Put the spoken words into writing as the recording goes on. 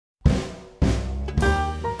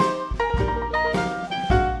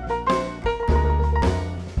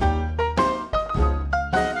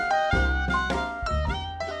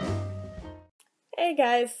Hey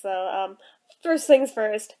guys, so first things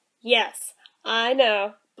first, yes, I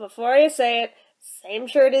know, before I say it, same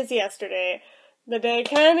shirt as yesterday. The day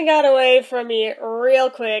kinda got away from me real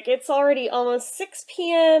quick. It's already almost 6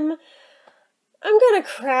 p.m. I'm gonna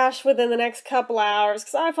crash within the next couple hours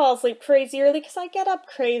because I fall asleep crazy early because I get up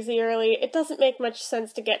crazy early. It doesn't make much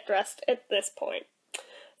sense to get dressed at this point.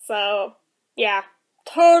 So, yeah,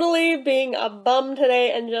 totally being a bum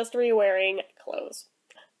today and just re-wearing clothes.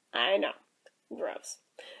 I know. Gross.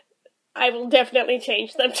 I will definitely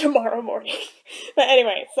change them tomorrow morning. But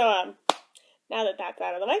anyway, so now that that's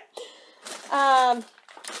out of the way,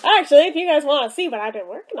 actually, if you guys want to see what I've been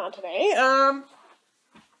working on today, I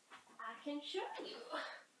can show you.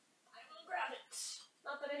 I will grab it.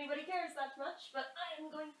 Not that anybody cares that much, but I am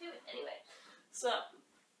going to do it anyway. So,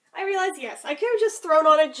 I realized, yes, I could have just thrown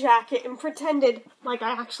on a jacket and pretended like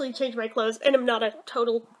I actually changed my clothes and I'm not a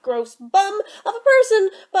total gross bum of a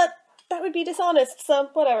person, but that would be dishonest, so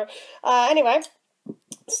whatever. Anyway,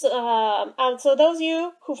 so those of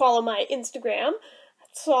you who follow my Instagram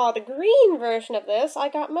saw the green version of this. I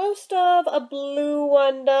got most of a blue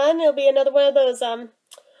one done. It'll be another one of those,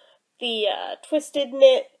 the twisted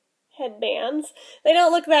knit headbands. They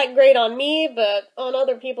don't look that great on me, but on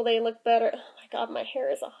other people they look better. Oh my god, my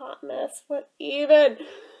hair is a hot mess. What even?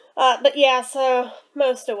 But yeah, so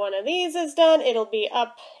most of one of these is done. It'll be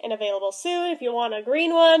up and available soon. If you want a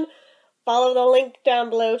green one, follow the link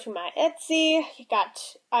down below to my Etsy.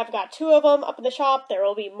 I've got 2 of them up in the shop. There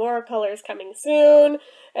will be more colors coming soon,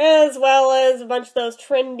 as well as a bunch of those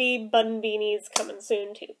trendy bun beanies coming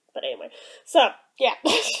soon too. But anyway, so yeah,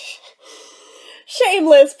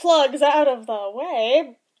 shameless plugs out of the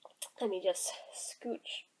way. Let me just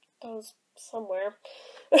scooch those somewhere.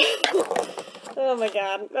 Oh my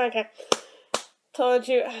god. Okay, told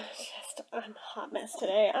you. I'm a hot mess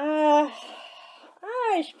today.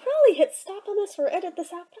 I should probably hit stop on this or edit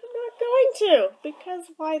this out, but I'm not going to,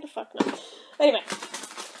 because why the fuck not? Anyway,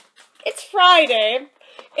 it's Friday.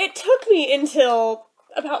 It took me until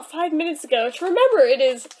about 5 minutes ago to remember it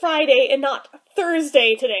is Friday and not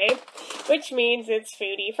Thursday today, which means it's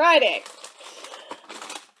Foodie Friday.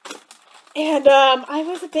 And, I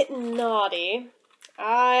was a bit naughty.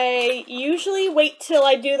 I usually wait till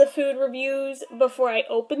I do the food reviews before I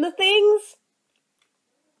open the things.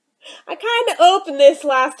 I kind of opened this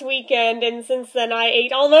last weekend, and since then I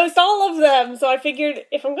ate almost all of them, so I figured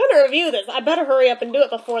if I'm going to review this, I better hurry up and do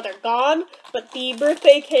it before they're gone. But the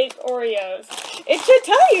birthday cake Oreos. It should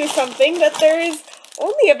tell you something that there is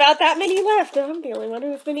only about that many left, and I'm the only one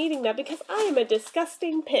who's been eating them because I am a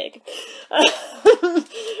disgusting pig.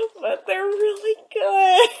 But they're really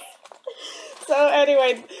good. So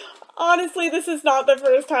anyway, honestly, this is not the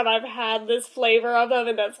first time I've had this flavor of them,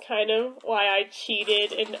 and that's kind of why I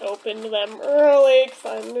cheated and opened them early, because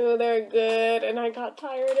I knew they're good, and I got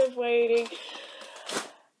tired of waiting.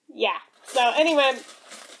 Yeah, so anyway,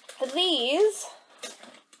 these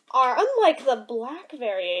are, unlike the black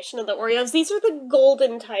variation of the Oreos, these are the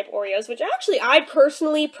golden type Oreos, which actually I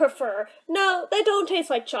personally prefer. No, they don't taste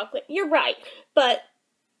like chocolate, you're right, but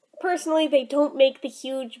personally, they don't make the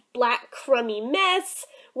huge black crummy mess,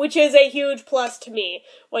 which is a huge plus to me.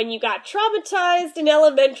 When you got traumatized in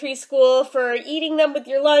elementary school for eating them with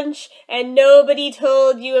your lunch, and nobody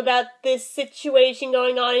told you about this situation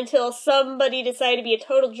going on until somebody decided to be a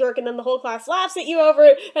total jerk, and then the whole class laughs at you over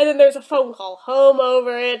it, and then there's a phone call home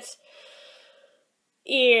over it.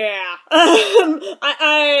 Yeah.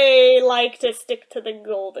 I like to stick to the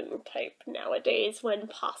golden type nowadays when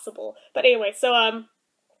possible. But anyway, so,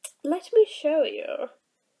 let me show you.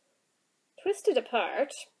 Twisted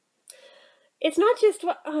apart. It's not just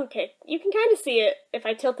what, okay, you can kind of see it if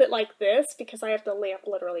I tilt it like this, because I have the lamp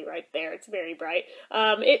literally right there, it's very bright.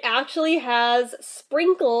 It actually has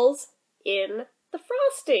sprinkles in the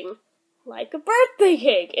frosting, like a birthday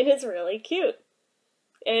cake, and it's really cute.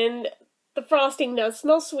 And the frosting does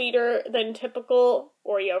smell sweeter than typical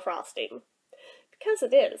Oreo frosting, because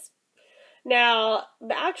it is. Now,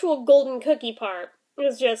 the actual golden cookie part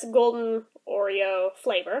is just golden Oreo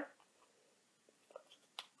flavor.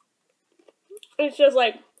 It's just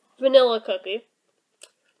like vanilla cookie.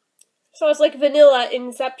 So it's like vanilla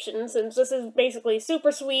Inception, since this is basically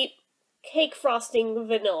super sweet cake frosting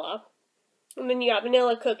vanilla. And then you got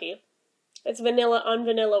vanilla cookie. It's vanilla on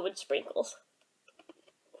vanilla with sprinkles.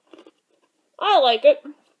 I like it.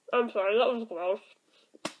 I'm sorry, that was gross.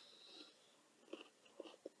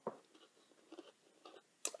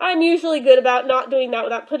 I'm usually good about not doing that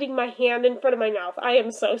without putting my hand in front of my mouth. I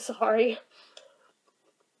am so sorry.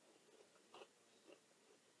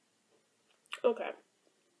 Okay.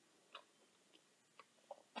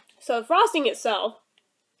 So the frosting itself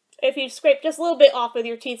if you scrape just a little bit off with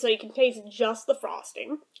your teeth so you can taste just the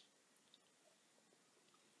frosting.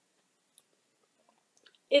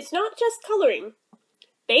 It's not just coloring.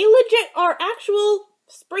 They legit are actual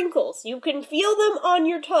sprinkles. You can feel them on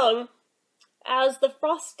your tongue as the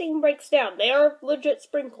frosting breaks down. They are legit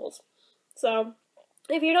sprinkles. So,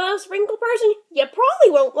 if you're not a sprinkle person, you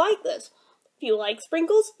probably won't like this. If you like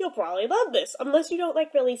sprinkles, you'll probably love this, unless you don't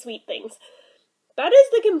like really sweet things. That is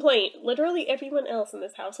the complaint literally everyone else in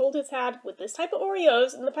this household has had with this type of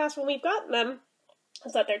Oreos in the past when we've gotten them,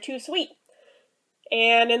 is that they're too sweet.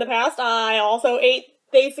 And in the past, I also ate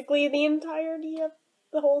basically the entirety of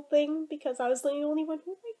the whole thing because I was the only one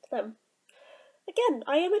who liked them. Again,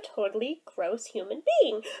 I am a totally gross human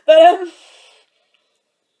being, but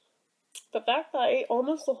the fact that I ate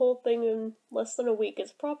almost the whole thing in less than a week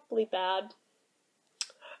is probably bad.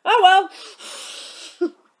 Oh well!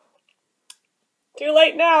 Too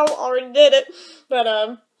late now, already did it. But,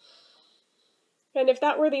 and if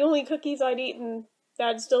that were the only cookies I'd eaten,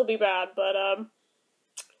 that'd still be bad, but,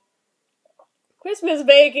 Christmas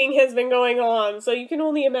baking has been going on, so you can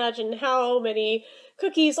only imagine how many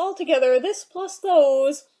cookies altogether, this plus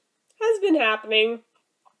those, has been happening.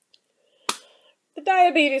 The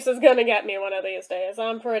diabetes is gonna get me one of these days,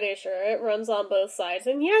 I'm pretty sure. It runs on both sides,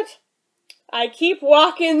 and yet, I keep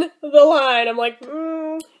walking the line. I'm like,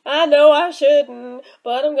 I know I shouldn't,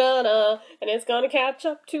 but I'm gonna, and it's gonna catch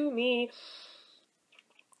up to me.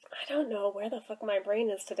 I don't know where the fuck my brain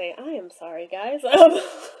is today. I am sorry, guys.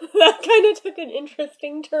 That kind of took an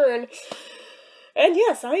interesting turn. And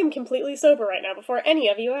yes, I am completely sober right now, before any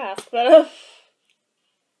of you ask, but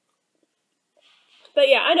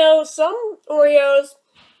yeah, I know some Oreos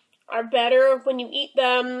are better when you eat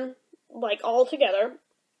them, like, all together.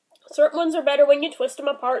 Certain ones are better when you twist them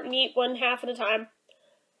apart and eat one half at a time.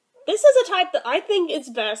 This is a type that I think is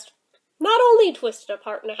best, not only twisted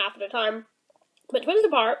apart and a half at a time, but twist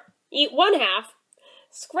apart, eat one half,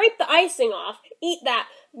 scrape the icing off, eat that,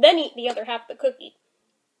 then eat the other half of the cookie.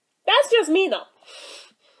 That's just me, though.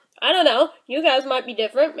 I don't know, you guys might be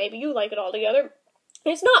different, maybe you like it all together.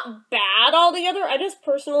 It's not bad altogether, I just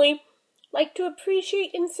personally like to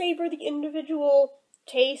appreciate and savor the individual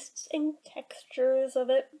tastes and textures of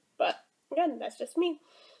it. But, again, that's just me.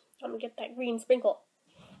 I'm gonna get that green sprinkle.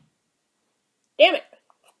 Damn it!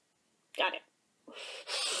 Got it.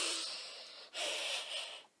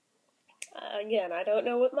 Again, I don't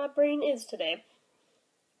know what my brain is today.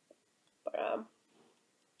 But, I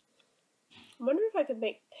wonder if I could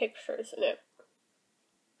make pictures in it.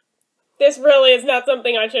 This really is not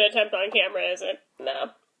something I should attempt on camera, is it?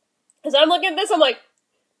 No. Because I'm looking at this, I'm like,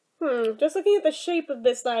 just looking at the shape of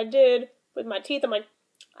this that I did with my teeth, I'm like,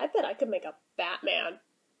 I bet I could make a Batman.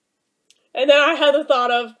 And then I had the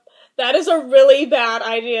thought of, that is a really bad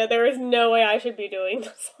idea. There is no way I should be doing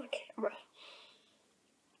this on camera.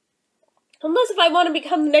 Unless if I want to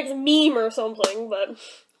become the next meme or something, but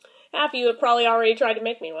half of you have probably already tried to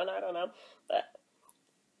make me one, I don't know. But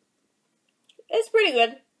it's pretty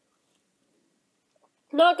good.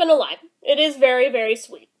 Not gonna lie, it is very, very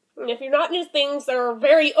sweet. And if you're not into things that are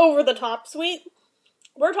very over-the-top sweet,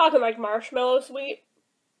 we're talking like marshmallow sweet,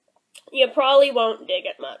 you probably won't dig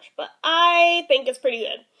it much, but I think it's pretty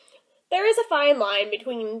good. There is a fine line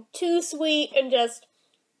between too sweet and just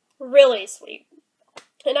really sweet.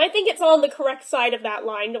 And I think it's on the correct side of that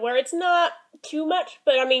line, to where it's not too much,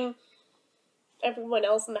 but I mean, everyone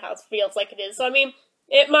else in the house feels like it is. So I mean,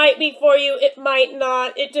 it might be for you, it might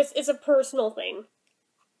not, it just is a personal thing.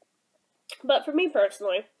 But for me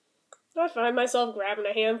personally, I find myself grabbing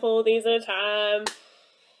a handful of these at a time.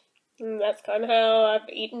 And that's kind of how I've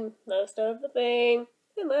eaten most of the thing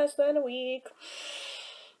in less than a week.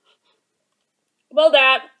 Well,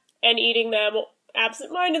 that, and eating them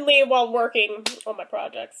absent-mindedly while working on my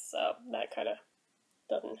projects, so that kind of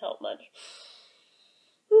doesn't help much.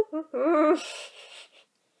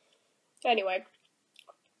 Anyway,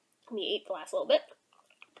 let me eat the last little bit.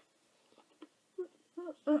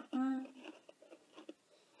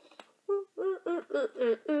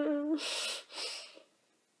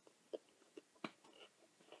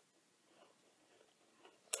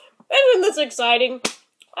 Isn't this exciting?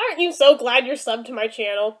 Aren't you so glad you're subbed to my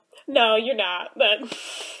channel? No, you're not, but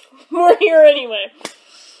we're here anyway.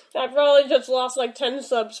 I probably just lost like 10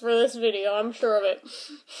 subs for this video, I'm sure of it.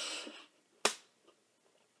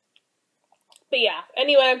 But yeah,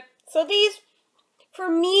 anyway, so these, for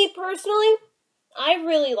me personally, I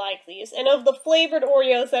really like these. And of the flavored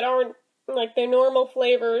Oreos that aren't like their normal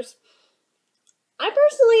flavors, I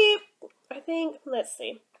think, let's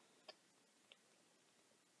see.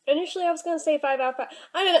 Initially I was going to say 5 out of 5.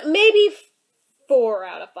 I don't know, maybe 4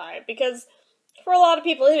 out of 5, because for a lot of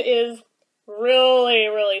people, it is really,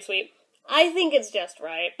 really sweet. I think it's just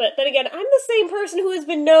right, but then again, I'm the same person who has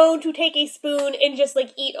been known to take a spoon and just,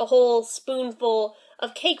 like, eat a whole spoonful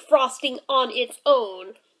of cake frosting on its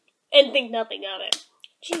own and think nothing of it.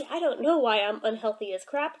 Gee, I don't know why I'm unhealthy as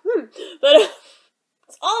crap, but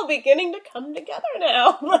it's all beginning to come together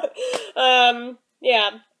now.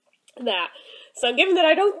 Yeah, that. So given that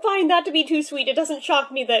I don't find that to be too sweet, it doesn't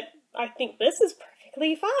shock me that I think this is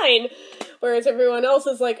perfectly fine. Whereas everyone else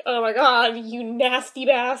is like, oh my god, you nasty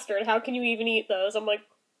bastard, how can you even eat those? I'm like,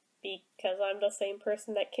 because I'm the same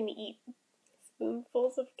person that can eat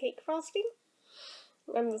spoonfuls of cake frosting.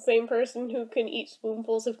 I'm the same person who can eat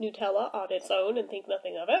spoonfuls of Nutella on its own and think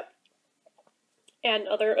nothing of it. And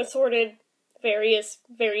other assorted, various,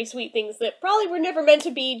 very sweet things that probably were never meant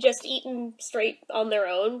to be just eaten straight on their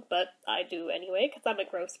own, but I do anyway, because I'm a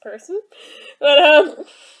gross person. But,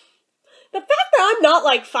 the fact that I'm not,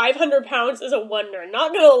 like, 500 pounds is a wonder,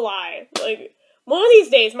 not gonna lie. Like, one of these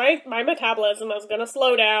days, my metabolism is gonna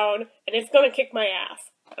slow down, and it's gonna kick my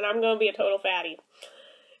ass, and I'm gonna be a total fatty.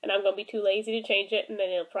 And I'm gonna be too lazy to change it, and then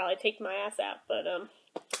it'll probably take my ass out, but,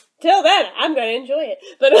 till then, I'm gonna enjoy it,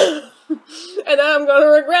 but, and I'm gonna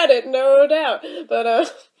regret it, no doubt,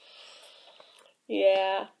 but,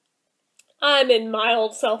 yeah. I'm in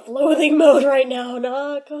mild self-loathing mode right now,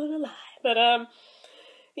 not gonna lie, but,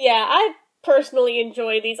 yeah, I personally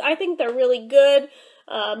enjoy these. I think they're really good,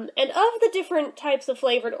 and of the different types of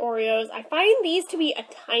flavored Oreos, I find these to be a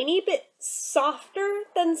tiny bit softer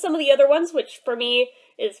than some of the other ones, which for me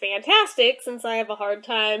is fantastic since I have a hard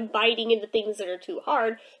time biting into things that are too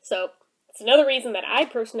hard, so it's another reason that I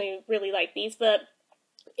personally really like these, but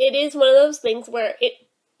it is one of those things where it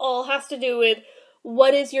all has to do with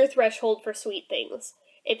what is your threshold for sweet things.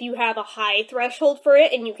 If you have a high threshold for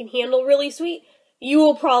it and you can handle really sweet, you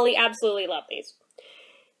will probably absolutely love these.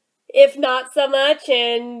 If not so much,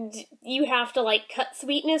 and you have to, like, cut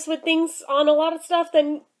sweetness with things on a lot of stuff,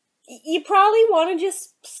 then you probably want to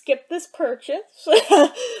just skip this purchase.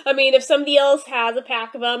 I mean, if somebody else has a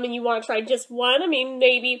pack of them and you want to try just one, I mean,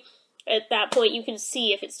 maybe at that point you can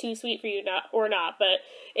see if it's too sweet for you or not. But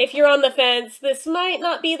if you're on the fence, this might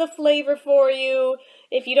not be the flavor for you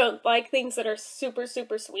if you don't like things that are super,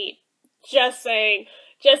 super sweet. Just saying.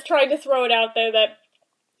 Just trying to throw it out there that,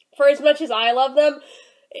 for as much as I love them,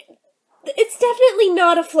 it's definitely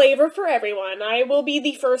not a flavor for everyone. I will be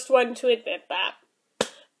the first one to admit that.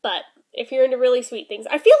 But if you're into really sweet things,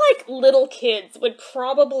 I feel like little kids would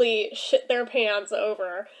probably shit their pants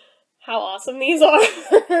over how awesome these are.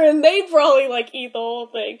 And they'd probably, like, eat the whole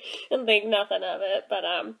thing and think nothing of it.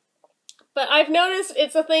 But I've noticed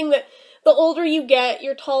it's a thing that the older you get,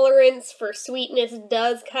 your tolerance for sweetness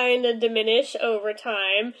does kind of diminish over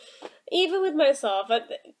time. Even with myself,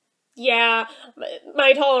 yeah,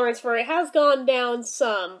 my tolerance for it has gone down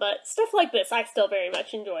some, but stuff like this I still very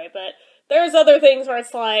much enjoy. But there's other things where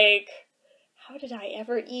it's like, how did I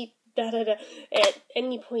ever eat da-da-da at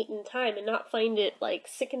any point in time and not find it, like,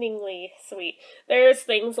 sickeningly sweet? There's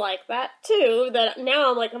things like that, too, that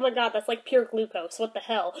now I'm like, oh my god, that's like pure glucose, what the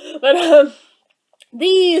hell? But,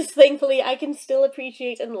 these, thankfully, I can still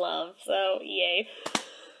appreciate and love, so yay.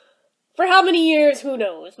 For how many years, who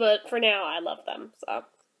knows, but for now, I love them, so,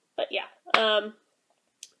 but yeah,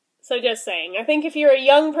 so just saying, I think if you're a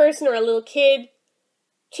young person or a little kid,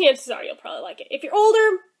 chances are you'll probably like it. If you're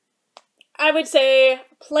older, I would say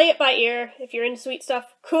play it by ear. If you're into sweet stuff,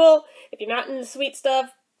 cool. If you're not into sweet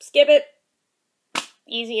stuff, skip it.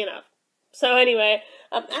 Easy enough. So anyway,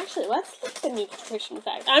 actually, let's look at the nutrition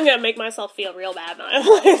fact. I'm gonna make myself feel real bad now.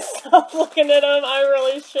 I stop looking at them. I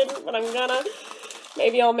really shouldn't, but I'm gonna.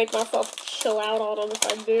 Maybe I'll make myself chill out on them if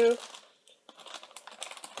I do.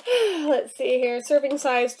 Let's see here. Serving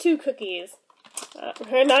size, 2 cookies.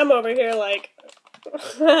 And I'm over here like...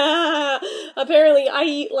 Apparently, I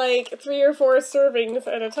eat like 3 or 4 servings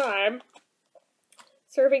at a time.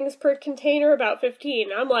 Servings per container, about 15.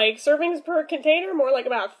 I'm like, servings per container? More like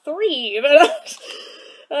about 3.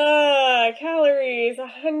 Calories,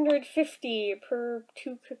 150 per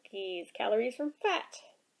 2 cookies. Calories from fat,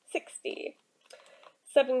 60.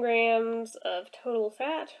 7 grams of total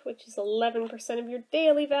fat, which is 11% of your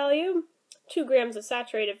daily value. 2 grams of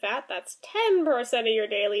saturated fat, that's 10% of your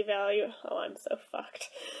daily value. Oh, I'm so fucked.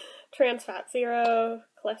 Trans fat, 0.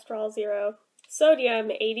 Cholesterol, 0.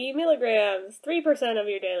 Sodium, 80 milligrams, 3% of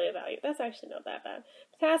your daily value. That's actually not that bad.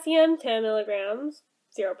 Potassium, 10 milligrams,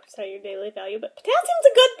 0% of your daily value. But potassium's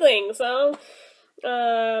a good thing, so...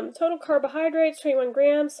 total carbohydrates, 21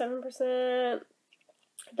 grams, 7%.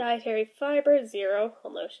 Dietary fiber, 0. Oh,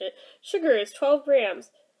 no shit. Sugar is 12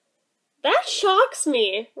 grams. That shocks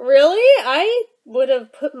me. Really? I would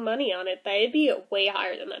have put money on it. That'd be way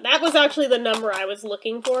higher than that. That was actually the number I was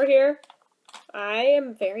looking for here. I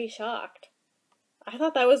am very shocked. I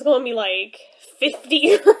thought that was going to be like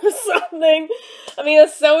 50 or something. I mean, a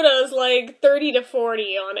soda is like 30 to 40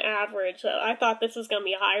 on average, so I thought this was going to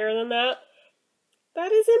be higher than that.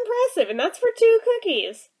 That is impressive, and that's for 2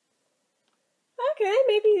 cookies. Okay,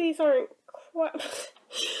 maybe these aren't quite...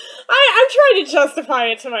 I'm trying to justify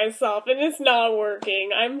it to myself, and it's not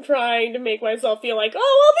working. I'm trying to make myself feel like,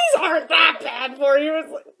 oh, well, these aren't that bad for you.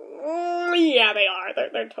 It's like, yeah, they are.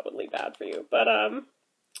 They're totally bad for you. But,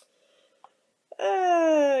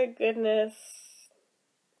 goodness.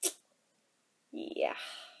 Yeah.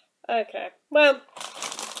 Okay. Well,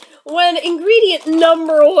 when ingredient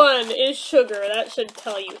number 1 is sugar, that should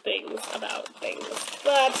tell you things about things.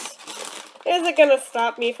 But, is it gonna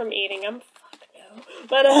stop me from eating them?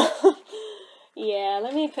 But, yeah,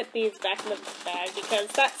 let me put these back in the bag, because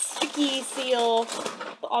that sticky seal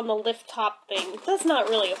on the lift top thing does not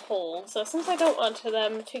really hold. So since I don't want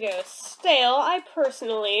them to go stale, I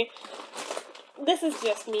personally, this is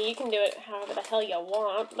just me, you can do it however the hell you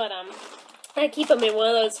want, but, I keep them in one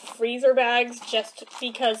of those freezer bags just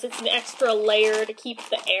because it's an extra layer to keep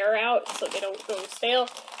the air out so they don't go stale.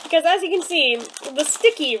 Because as you can see, the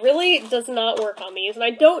sticky really does not work on these, and I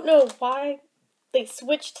don't know why they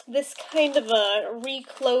switched to this kind of a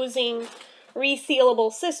reclosing,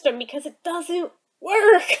 resealable system, because it doesn't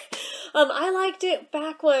work. I liked it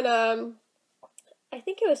back when, I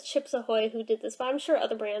think it was Chips Ahoy who did this, but I'm sure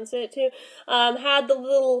other brands did it too, had the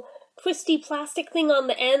little twisty plastic thing on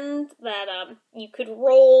the end that, you could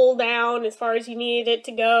roll down as far as you needed it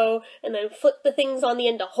to go, and then flip the things on the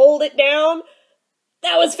end to hold it down.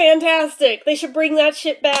 That was fantastic! They should bring that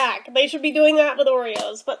shit back. They should be doing that with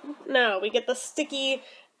Oreos. But no, we get the sticky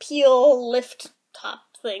peel lift top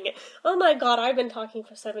thing. Oh my god, I've been talking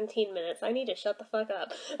for 17 minutes. I need to shut the fuck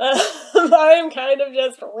up. I am kind of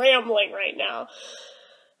just rambling right now.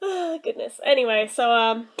 Oh, goodness. Anyway,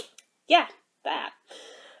 so, yeah, that.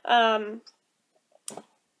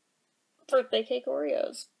 Birthday cake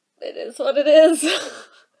Oreos. It is what it is.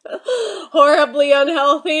 Horribly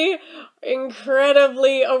unhealthy,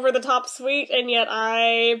 incredibly over-the-top sweet, and yet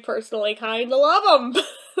I personally kinda love them.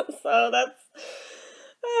 So that's...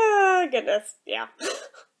 goodness, yeah.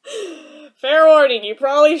 Fair warning, you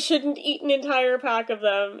probably shouldn't eat an entire pack of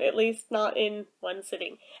them, at least not in one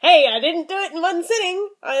sitting. Hey, I didn't do it in one sitting!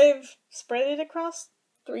 I've spread it across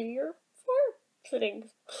 3 or 4 sittings.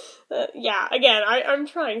 Yeah, again, I'm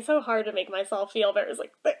trying so hard to make myself feel there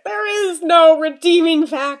is no redeeming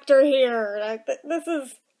factor here.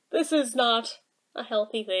 This is not a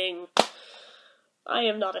healthy thing. I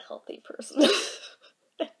am not a healthy person.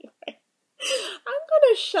 Anyway, I'm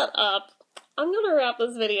gonna shut up. I'm gonna wrap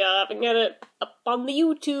this video up and get it up on the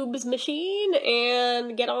YouTube's machine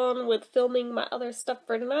and get on with filming my other stuff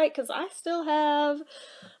for tonight, because I still have,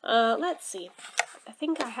 let's see, I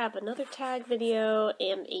think I have another tag video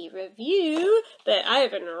and a review that I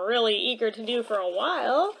have been really eager to do for a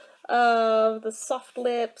while of the Soft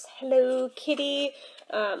Lips Hello Kitty.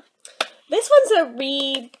 This one's a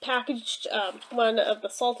repackaged one of the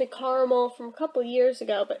salted caramel from a couple years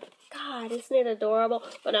ago, but God, isn't it adorable?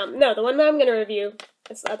 But no, the one that I'm going to review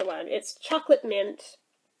is the other one. It's chocolate mint.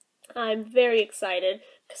 I'm very excited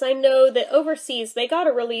because I know that overseas they got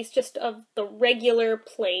a release just of the regular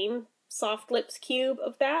plain Soft Lips cube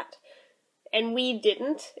of that, and we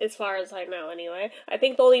didn't, as far as I know anyway. I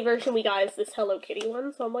think the only version we got is this Hello Kitty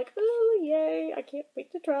one, so I'm like, oh yay, I can't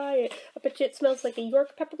wait to try it. I bet you it smells like a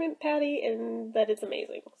York peppermint patty, and that is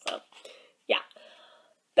amazing, so yeah.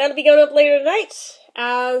 That'll be going up later tonight,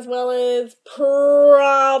 as well as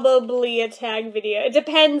probably a tag video. It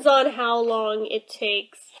depends on how long it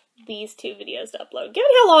takes these 2 videos to upload. Given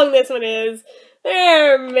how long this one is,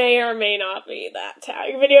 there may or may not be that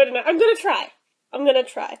tag video tonight. I'm gonna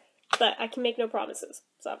try, but I can make no promises.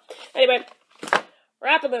 So, anyway,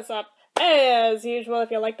 wrapping this up. As usual, if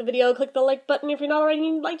you like the video, click the like button. If you're not already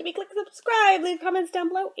and you'd like to be, click subscribe. Leave comments down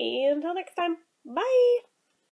below. And until next time, bye!